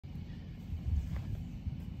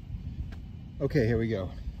Okay, here we go.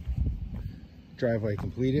 Driveway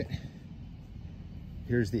completed.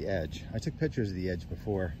 Here's the edge. I took pictures of the edge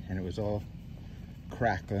before and it was all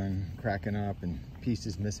cracking up and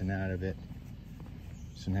pieces missing out of it.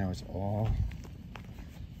 So now it's all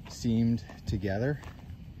seamed together.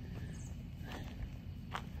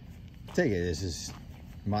 Take it, this is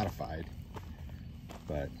modified,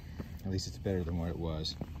 but at least it's better than what it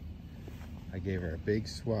was. I gave her a big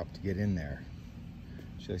swap to get in there.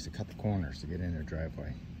 She likes to cut the corners to get in her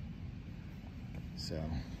driveway. So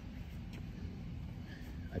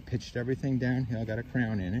I pitched everything downhill, got a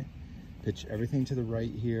crown in it, pitched everything to the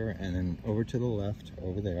right here and then over to the left,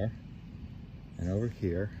 over there, and over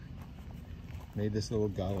here. Made this little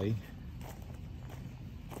gully.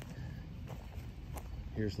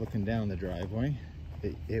 Here's looking down the driveway.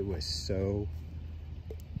 It was so,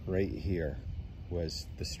 right here was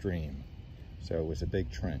the stream. So it was a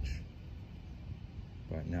big trench.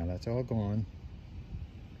 But now that's all gone.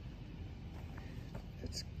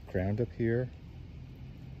 It's crowned up here,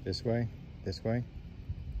 this way,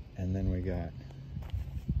 and then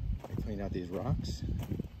I cleaned out these rocks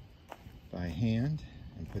by hand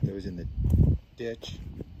and put those in the ditch.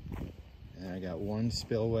 And I got one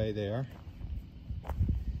spillway there,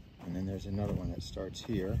 and then there's another one that starts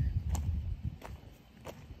here.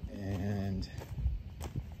 And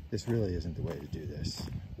this really isn't the way to do this,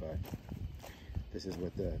 but this is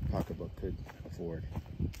what the pocketbook could afford.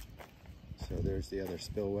 So there's the other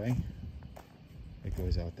spillway. It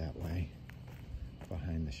goes out that way,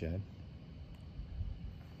 behind the shed.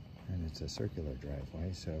 And it's a circular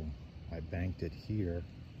driveway, so I banked it here,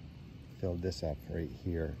 filled this up right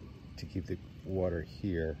here to keep the water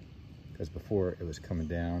here, because before it was coming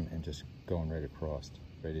down and just going right across,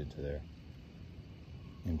 right into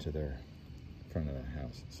their front of the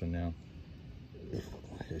house. So now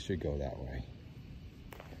it should go that way,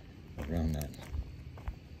 around that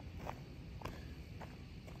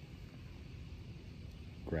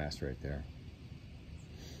grass right there,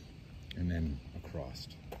 and then across,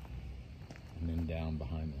 and then down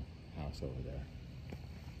behind the house over there.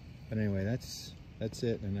 But anyway, that's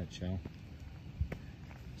it in a nutshell.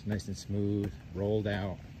 It's nice and smooth, rolled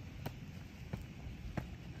out.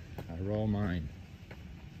 I roll mine.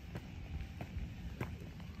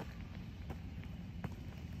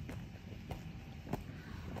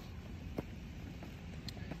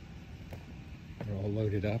 They're all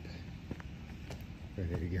loaded up,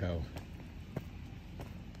 ready to go.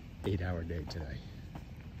 8-hour day today.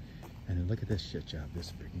 And then look at this shit job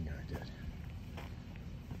this freaking guy did.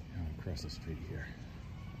 Now across the street here.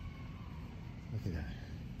 Look at that.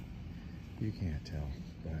 You can't tell,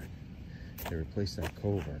 but they replaced that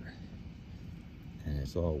culvert and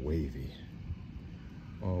it's all wavy.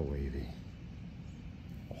 All wavy.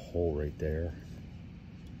 A hole right there.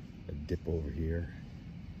 A dip over here.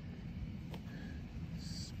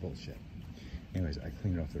 It's bullshit. Anyways, I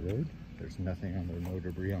cleaned off the road. There's nothing on the no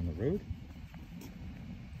debris on the road.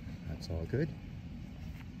 That's all good.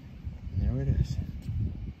 And there it is.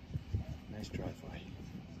 Nice driveway.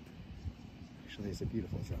 Actually, it's a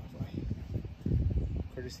beautiful driveway.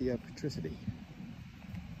 Courtesy of PAtricity.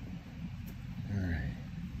 All right.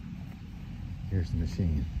 Here's the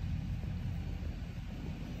machine.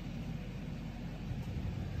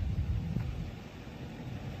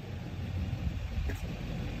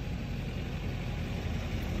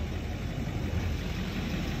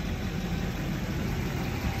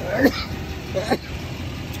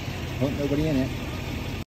 Oh, nobody in it.